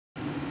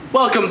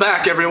Welcome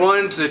back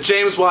everyone to the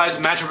James Wise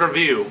Magic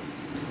Review.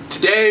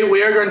 Today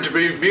we are going to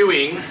be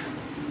reviewing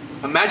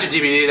a Magic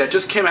DVD that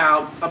just came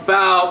out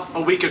about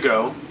a week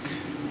ago.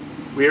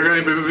 We are going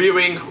to be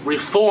reviewing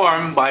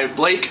REF4M by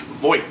Blake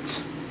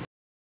Vogt.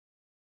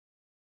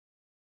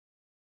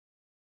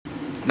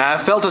 Now I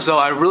felt as though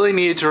I really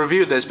needed to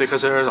review this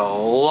because there is a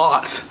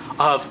lot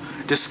of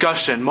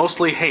discussion,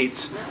 mostly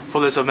hate,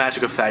 for this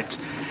Magic effect.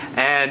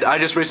 And I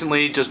just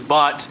recently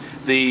bought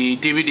the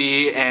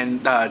DVD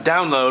and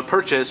download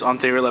purchase on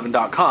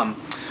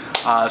theory11.com.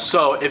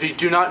 So if you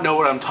do not know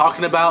what I'm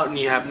talking about and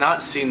you have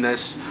not seen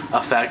this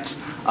effect,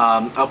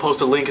 I'll post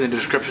a link in the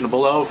description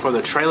below for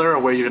the trailer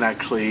where you can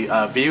actually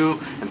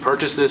view and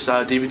purchase this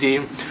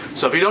DVD.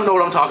 So if you don't know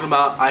what I'm talking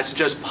about, I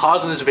suggest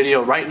pausing this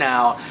video right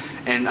now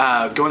and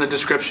go in the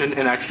description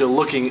and actually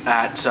looking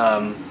at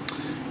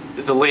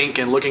the link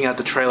and looking at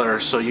the trailer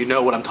so you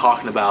know what I'm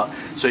talking about,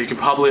 so you can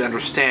probably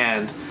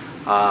understand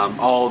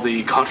all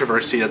the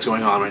controversy that's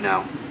going on right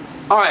now.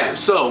 Alright,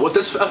 so what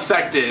this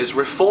effect is,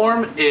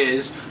 REF4M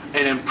is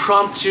an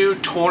impromptu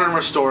torn and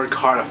restored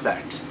card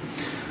effect.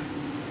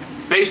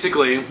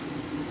 Basically,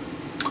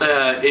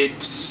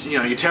 it's,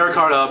 you tear a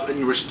card up and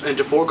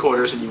into 4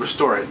 quarters and you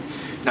restore it.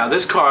 Now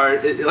this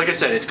card, like I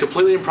said, it's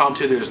completely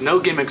impromptu. There's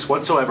no gimmicks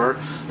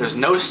whatsoever. There's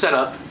no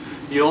setup.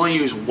 You only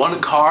use one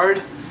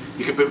card.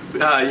 You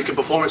can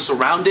perform it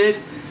surrounded.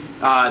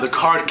 The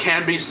card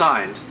can be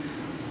signed.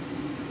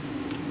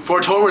 For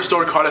a torn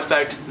restored card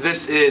effect,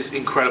 this is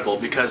incredible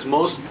because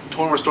most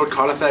torn restored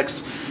card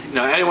effects,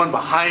 anyone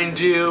behind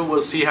you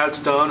will see how it's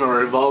done,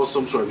 or it involves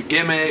some sort of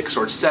gimmicks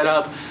or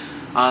setup.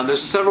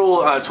 There's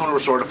several torn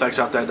restored effects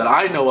out there that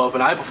I know of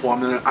and I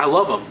perform, and I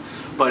love them.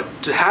 But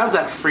to have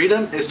that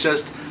freedom is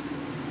just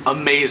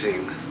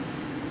amazing.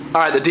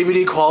 Alright, the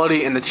DVD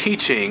quality and the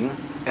teaching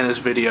in this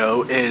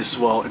video is,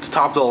 well, it's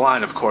top of the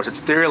line, of course. It's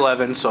Theory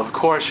 11, so of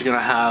course you're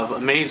gonna have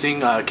amazing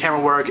camera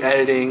work,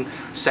 editing,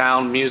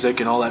 sound, music,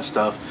 and all that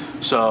stuff.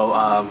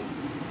 So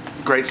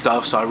great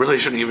stuff. So I really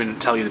shouldn't even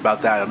tell you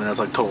about that. I mean, that's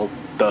like total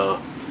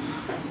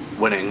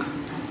winning.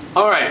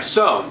 Alright,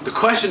 so the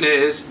question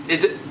is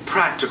it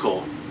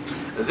practical?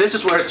 This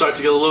is where it starts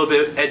to get a little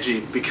bit edgy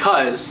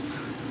because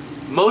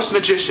most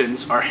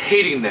magicians are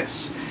hating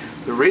this.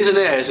 The reason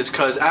is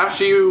because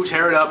after you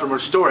tear it up and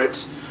restore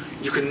it,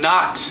 you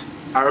cannot,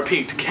 I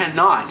repeat,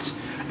 cannot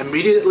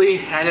immediately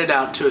hand it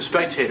out to a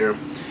spectator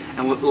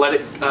and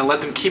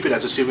let them keep it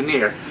as a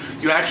souvenir.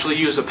 You actually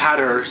use a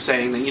pattern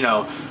saying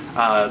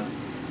that,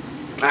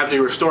 after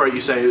you restore it,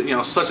 you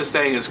say, such a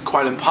thing is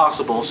quite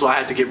impossible, so I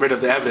had to get rid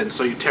of the evidence,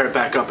 so you tear it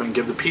back up and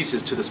give the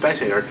pieces to the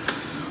spectator.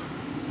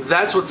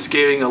 That's what's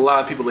getting a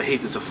lot of people to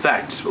hate this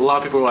effect. A lot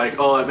of people are like,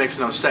 oh, it makes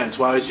no sense.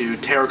 Why would you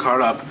tear a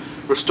card up,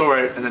 restore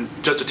it, and then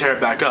just to tear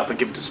it back up and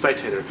give it to the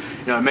spectator?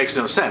 It makes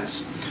no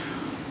sense.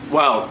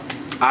 Well,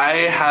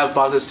 I have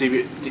bought this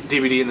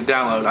DVD in the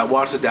download. I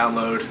watched the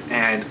download,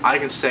 and I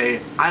can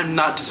say I'm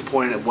not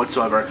disappointed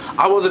whatsoever.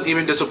 I wasn't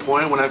even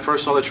disappointed when I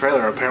first saw the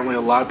trailer. Apparently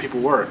a lot of people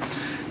were.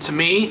 To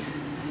me,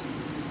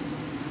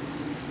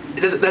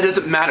 that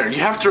doesn't matter. You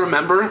have to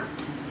remember,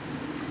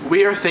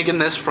 we are thinking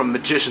this from a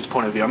magician's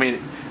point of view. I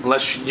mean,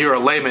 unless you're a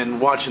layman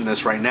watching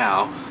this right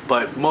now,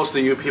 but most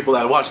of you people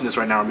that are watching this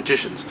right now are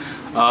magicians.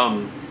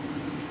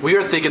 We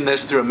are thinking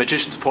this through a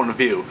magician's point of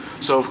view.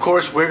 So of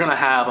course we're gonna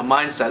have a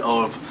mindset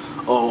of,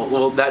 oh,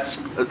 well,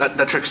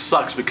 that trick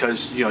sucks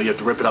because you have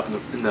to rip it up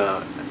in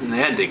the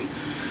ending.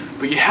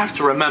 But you have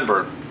to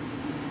remember,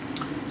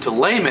 to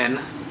laymen,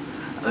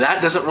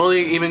 that doesn't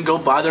really even go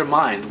by their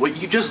mind. What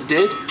you just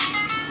did,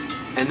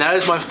 and that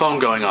is my phone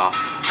going off.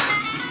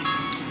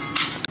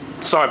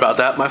 Sorry about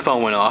that, my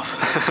phone went off.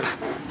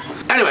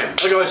 Anyway,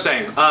 like I was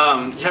saying,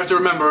 you have to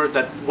remember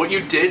that what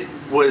you did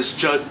was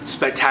just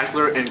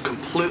spectacular and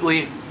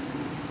completely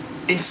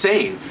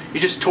insane. You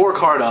just tore a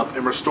card up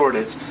and restored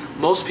it.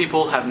 Most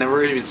people have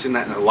never even seen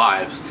that in their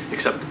lives,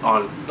 except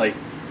on like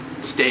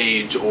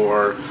stage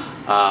or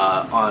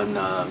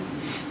on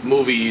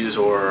movies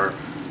or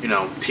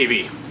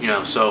TV.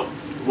 So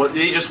what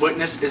they just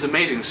witnessed is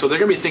amazing. So they're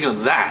gonna be thinking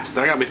of that.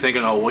 They're gonna be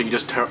thinking, oh, well, you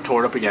just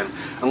tore it up again.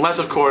 Unless,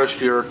 of course,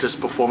 you're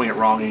just performing it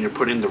wrong and you're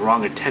putting the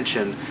wrong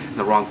attention in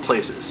the wrong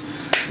places.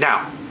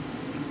 Now,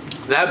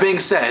 that being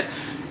said,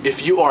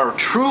 if you are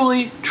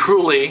truly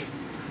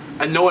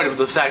annoyed with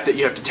the fact that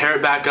you have to tear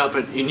it back up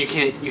and you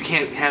can't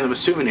hand them a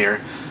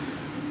souvenir,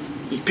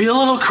 be a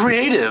little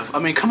creative. I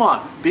mean, come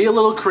on, be a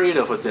little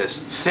creative with this.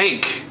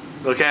 Think,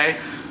 okay?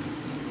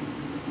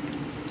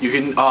 You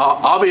can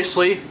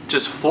obviously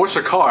just force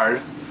a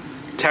card,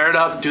 tear it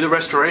up, do the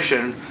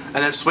restoration, and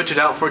then switch it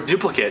out for a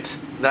duplicate.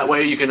 That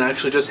way you can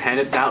actually just hand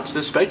it out to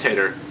the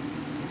spectator.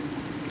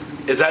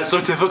 Is that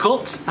so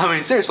difficult? I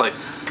mean, seriously.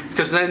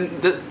 Because then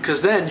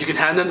you can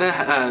hand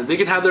them they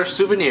can have their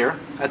souvenir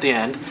at the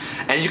end,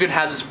 and you can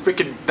have this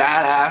freaking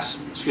badass,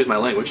 excuse my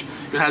language,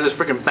 you can have this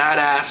freaking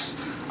badass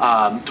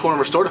torn and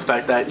restored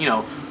effect that,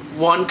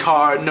 one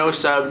card, no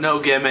sub, no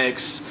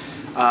gimmicks,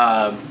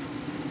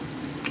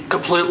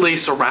 completely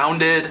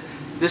surrounded.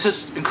 This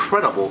is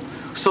incredible.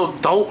 So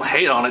don't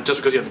hate on it just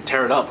because you have to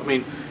tear it up. I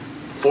mean,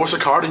 force a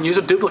card and use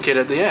a duplicate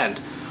at the end.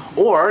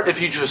 Or if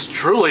you just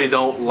truly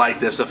don't like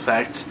this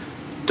effect,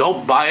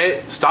 don't buy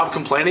it, stop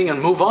complaining,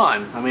 and move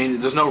on. I mean,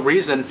 there's no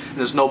reason,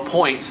 there's no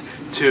point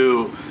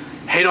to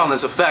hate on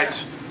this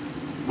effect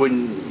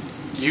when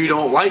you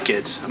don't like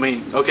it. I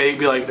mean, okay, you'd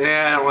be like,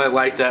 I don't really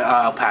like that,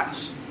 I'll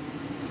pass.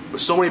 But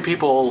so many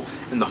people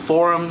in the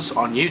forums,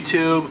 on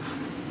YouTube,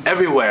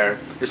 everywhere,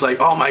 it's like,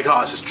 oh my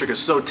gosh, this trick is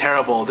so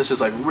terrible, this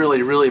is like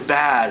really, really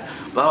bad,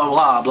 blah, blah,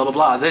 blah, blah, blah,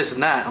 blah, this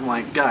and that. I'm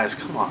like, guys,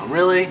 come on,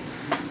 really?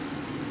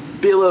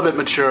 Be a little bit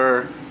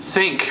mature,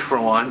 think for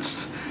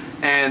once,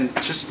 and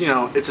just, you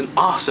know, it's an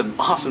awesome,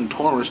 awesome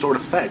torn restored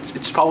effect.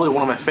 It's probably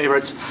one of my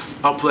favorites,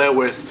 up there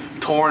with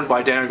Torn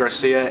by Dan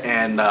Garcia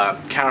and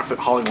Counterfeit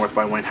Hollingworth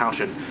by Wayne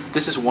Houchen.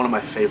 This is one of my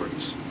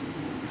favorites.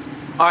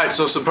 Alright,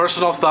 so some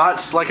personal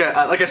thoughts. Like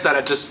I said,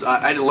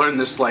 I learned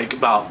this like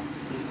about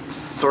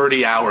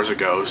 30 hours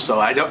ago, so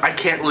I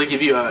can't really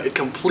give you a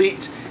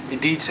complete,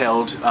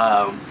 detailed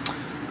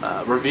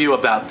review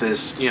about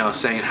this, you know,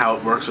 saying how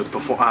it works with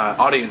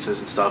audiences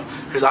and stuff,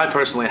 because I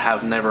personally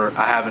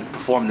haven't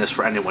performed this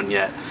for anyone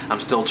yet. I'm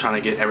still trying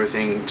to get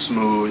everything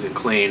smooth and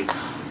clean.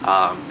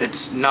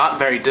 It's not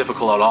very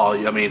difficult at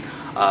all. I mean,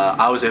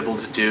 I was able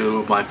to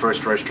do my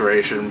first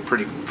restoration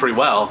pretty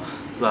well,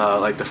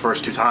 like the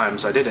first 2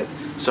 times I did it.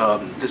 So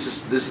this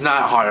is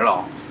not hard at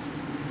all.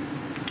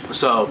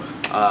 So,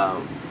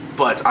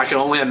 but I can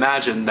only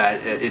imagine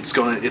that it's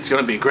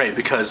gonna be great,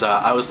 because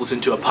I was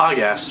listening to a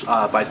podcast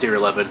by Theory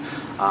 11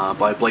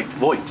 by Blake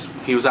Vogt.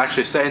 He was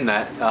actually saying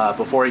that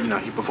before he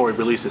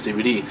released this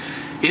DVD,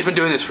 he's been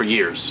doing this for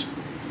years,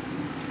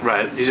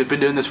 right? He's been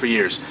doing this for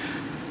years,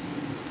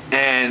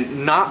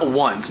 and not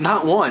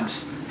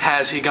once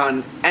has he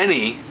gotten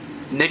any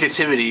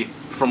negativity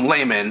from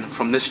laymen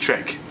from this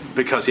trick,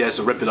 because he has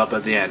to rip it up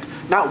at the end.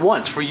 Not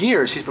once. For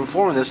years he's been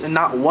performing this, and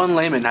not one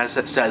layman has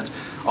said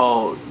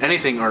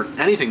anything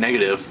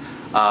negative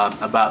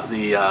about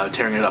the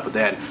tearing it up at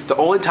the end. The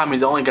only time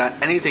he's only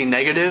got anything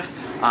negative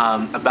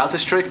about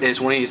this trick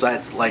is when he's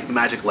at like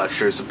magic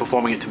lectures and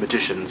performing it to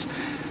magicians.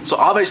 So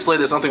obviously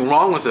there's nothing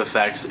wrong with the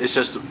effect. It's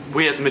just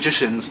we as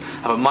magicians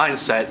have a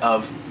mindset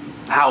of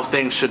how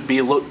things should be,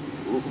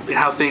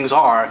 how things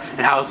are,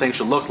 and how things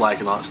should look like,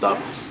 and all that stuff.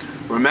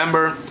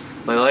 Remember,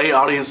 the lay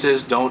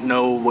audiences don't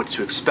know what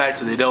to expect.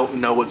 They don't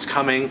know what's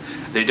coming.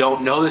 They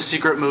don't know the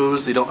secret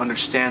moves. They don't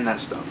understand that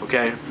stuff,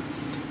 okay?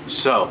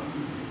 So,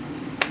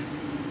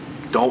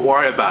 don't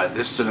worry about it.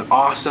 This is an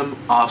awesome,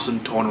 awesome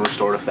torn and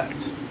restored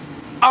effect.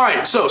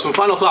 Alright, so some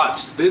final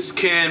thoughts. This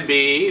can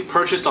be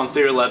purchased on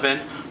Theory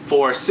 11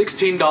 for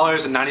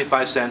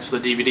 $16.95 for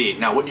the DVD.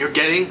 Now, what you're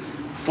getting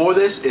for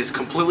this is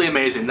completely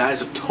amazing. That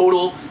is a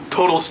total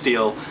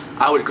steal.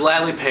 I would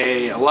gladly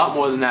pay a lot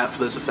more than that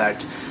for this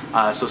effect.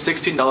 So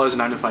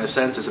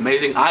 $16.95 is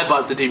amazing. I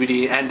bought the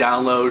DVD and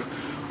download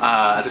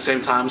at the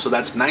same time, so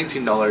that's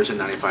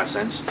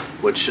 $19.95,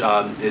 which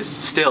is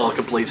still a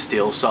complete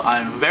steal. So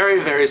I'm very,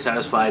 very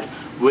satisfied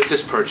with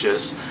this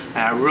purchase, and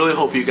I really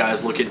hope you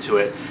guys look into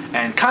it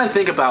and kind of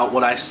think about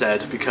what I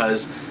said,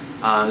 because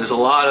there's a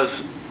lot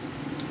of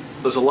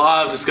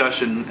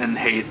discussion and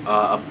hate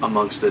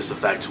amongst this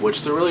effect,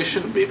 which there really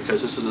shouldn't be,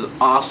 because this is an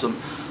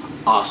awesome,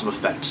 awesome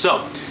effect.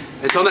 So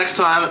until next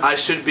time, I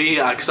should be,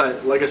 because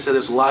like I said,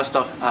 there's a lot of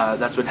stuff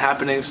that's been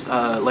happening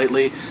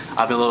lately.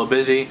 I've been a little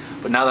busy,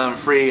 but now that I'm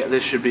free,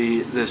 this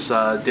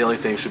daily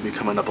thing should be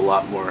coming up a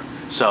lot more.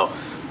 So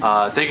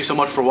thank you so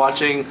much for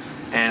watching,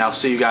 and I'll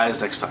see you guys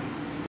next time.